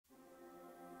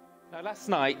Now, last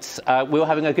night we were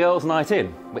having a girls' night in,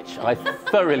 which I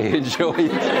thoroughly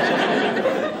enjoyed.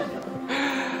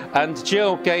 And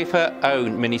Jill gave her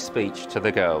own mini speech to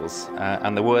the girls,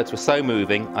 and the words were so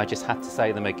moving I just had to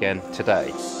say them again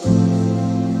today.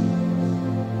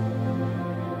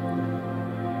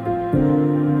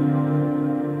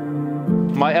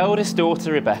 My eldest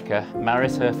daughter Rebecca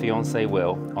marries her fiancé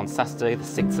Will on Saturday the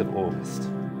 6th of August.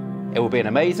 It will be an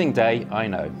amazing day, I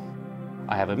know.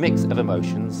 I have a mix of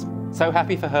emotions, so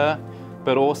happy for her,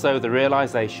 but also the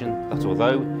realisation that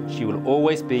although she will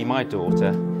always be my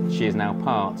daughter, she is now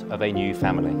part of a new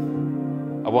family.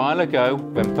 A while ago,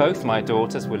 when both my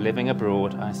daughters were living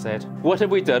abroad, I said, what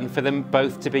have we done for them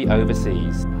both to be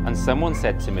overseas? And someone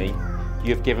said to me,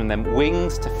 you have given them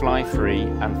wings to fly free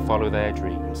and follow their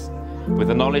dreams, with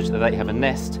the knowledge that they have a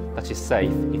nest that is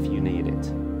safe if you need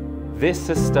it. This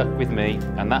has stuck with me,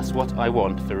 and that's what I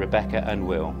want for Rebecca and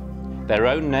Will. Their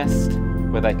own nest,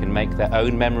 where they can make their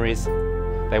own memories.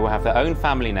 They will have their own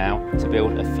family now to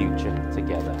build a future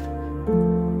together.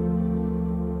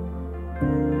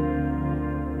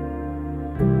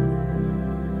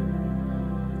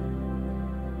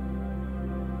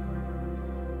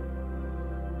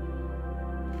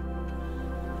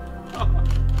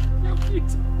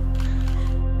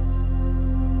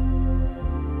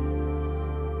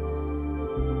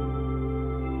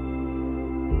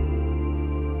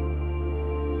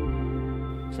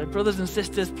 So, brothers and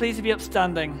sisters, please be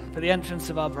upstanding for the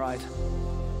entrance of our bride.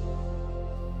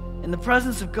 In the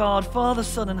presence of God, Father,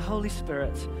 Son, and Holy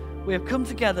Spirit, we have come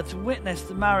together to witness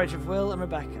the marriage of Will and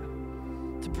Rebecca,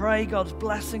 to pray God's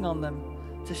blessing on them,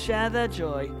 to share their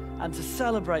joy, and to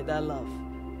celebrate their love.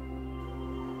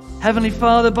 Heavenly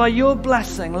Father, by your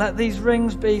blessing, let these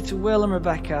rings be to Will and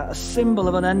Rebecca a symbol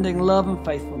of unending love and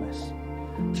faithfulness,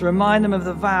 to remind them of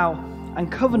the vow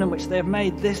and covenant which they have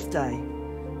made this day.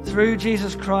 Through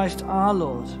Jesus Christ our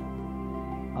Lord.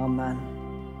 Amen.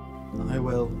 I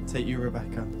will take you,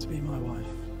 Rebecca, to be my wife,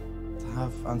 to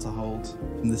have and to hold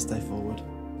from this day forward,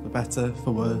 for better,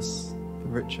 for worse, for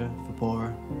richer, for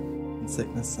poorer, in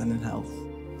sickness and in health,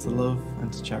 to love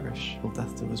and to cherish till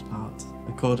death do us part.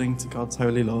 According to God's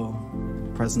holy law, in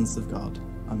the presence of God,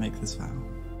 I make this vow.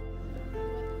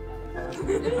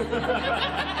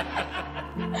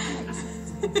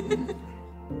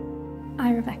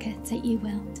 I, Rebecca, take you,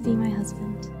 Will, to be my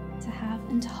husband, to have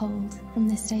and to hold from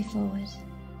this day forward,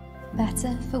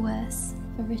 better for worse,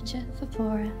 for richer for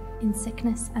poorer, in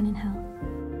sickness and in health,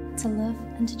 to love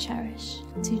and to cherish,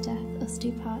 to death us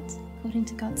do part, according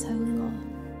to God's holy law.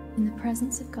 In the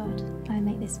presence of God, I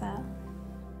make this vow.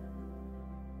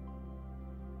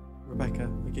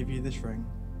 Rebecca, I give you this ring.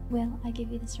 Will, I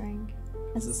give you this ring,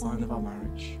 as a sign of our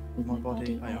marriage. With my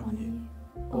body I honour you.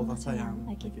 All that I am,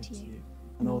 I give to you.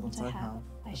 And all that I have,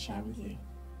 I share with you,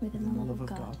 within the love of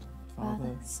God,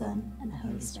 Father, Son, and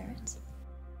Holy Spirit.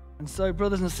 And so,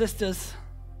 brothers and sisters,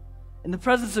 in the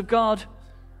presence of God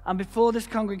and before this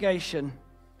congregation,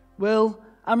 Will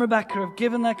and Rebecca have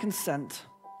given their consent.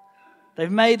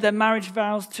 They've made their marriage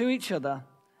vows to each other,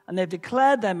 and they've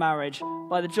declared their marriage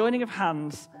by the joining of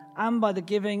hands and by the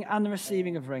giving and the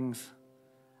receiving of rings.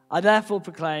 I therefore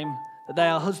proclaim that they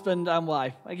are husband and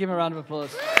wife. I give them a round of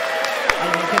applause. And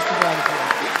you can kiss the bride if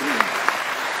you want.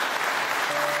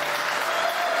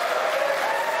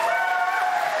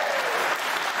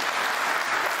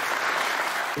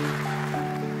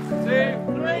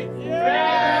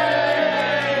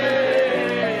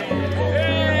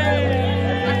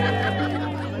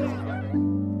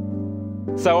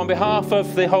 So on behalf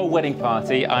of the whole wedding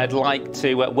party, I'd like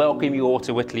to welcome you all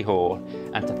to Whitley Hall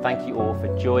and to thank you all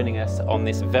for joining us on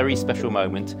this very special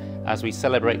moment as we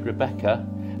celebrate Rebecca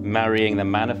marrying the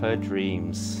man of her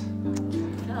dreams.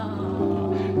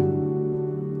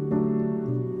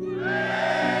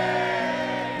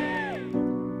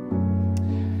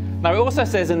 Now, it also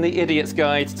says in the Idiot's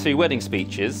Guide to Wedding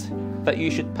Speeches that you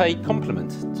should pay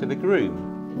compliment to the groom,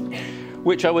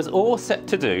 which I was all set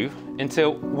to do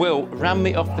until Will ran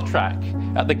me off the track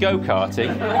at the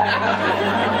go-karting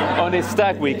on his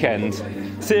stag weekend.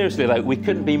 Seriously though, we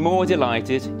couldn't be more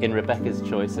delighted in Rebecca's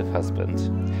choice of husband.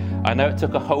 I know it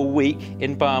took a whole week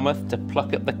in Barmouth to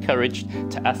pluck up the courage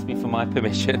to ask me for my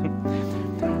permission.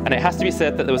 And it has to be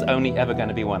said that there was only ever going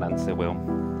to be one answer, Will.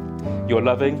 You're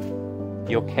loving,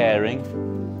 you're caring,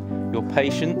 you're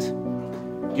patient,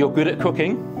 you're good at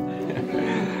cooking,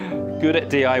 good at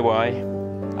DIY,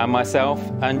 and myself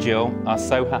and Jill are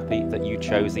so happy that you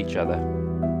chose each other.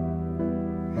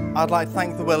 I'd like to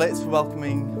thank the Willets for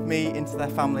welcoming me into their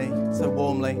family so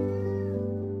warmly.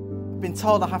 I've been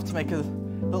told I have to make a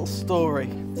little story,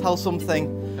 tell something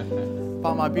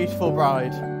about my beautiful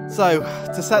bride. So,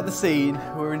 to set the scene,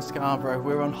 we're in Scarborough,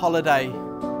 we're on holiday,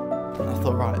 and I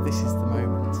thought, right, this is the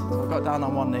moment. So I got down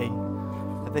on one knee.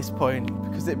 At this point,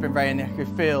 because it had been raining, I could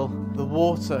feel the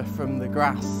water from the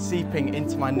grass seeping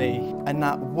into my knee, and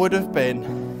that would have been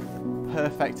a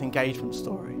perfect engagement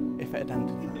story if it had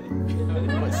ended.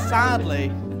 But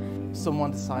sadly,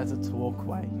 someone decided to walk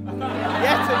away.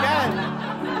 Yet again!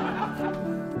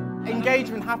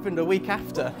 Engagement happened a week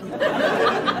after,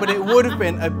 but it would have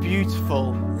been a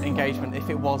beautiful engagement if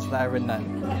it was there and then.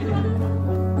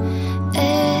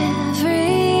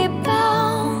 Every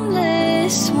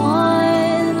boundless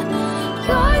one,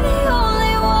 you're the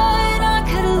only one I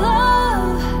could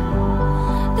love,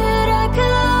 that I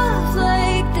could love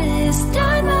like this.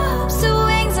 Tied my hopes to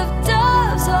wings of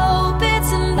doves, hope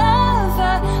it's enough.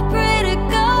 I pray to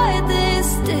God this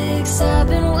sticks. I've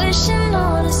been wishing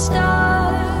on a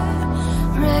star,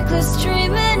 reckless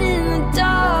dreaming in the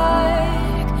dark.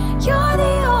 You're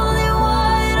the only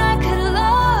one I could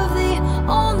love, the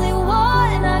only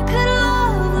one I could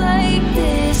love like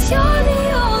this. You're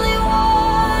the only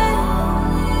one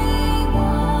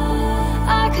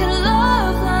I could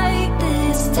love like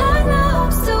this. Tied my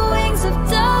hopes to wings of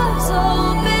doves,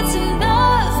 hope it's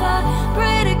enough. I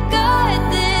pray to God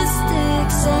this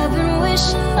sticks. I've been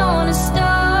wishing on a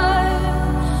star,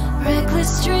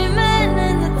 reckless dreaming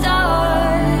in the dark.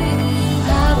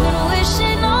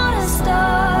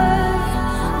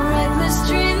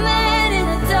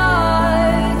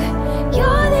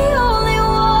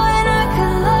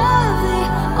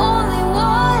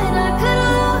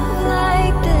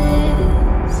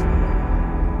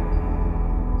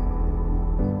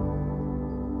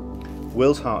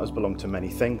 Will's heart has belonged to many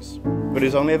things, but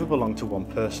it's only ever belonged to one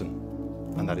person,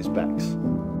 and that is Bex.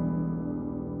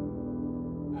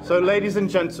 So, ladies and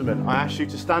gentlemen, I ask you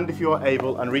to stand if you are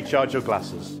able and recharge your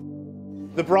glasses.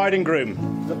 The bride and groom.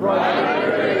 The bride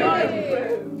and groom.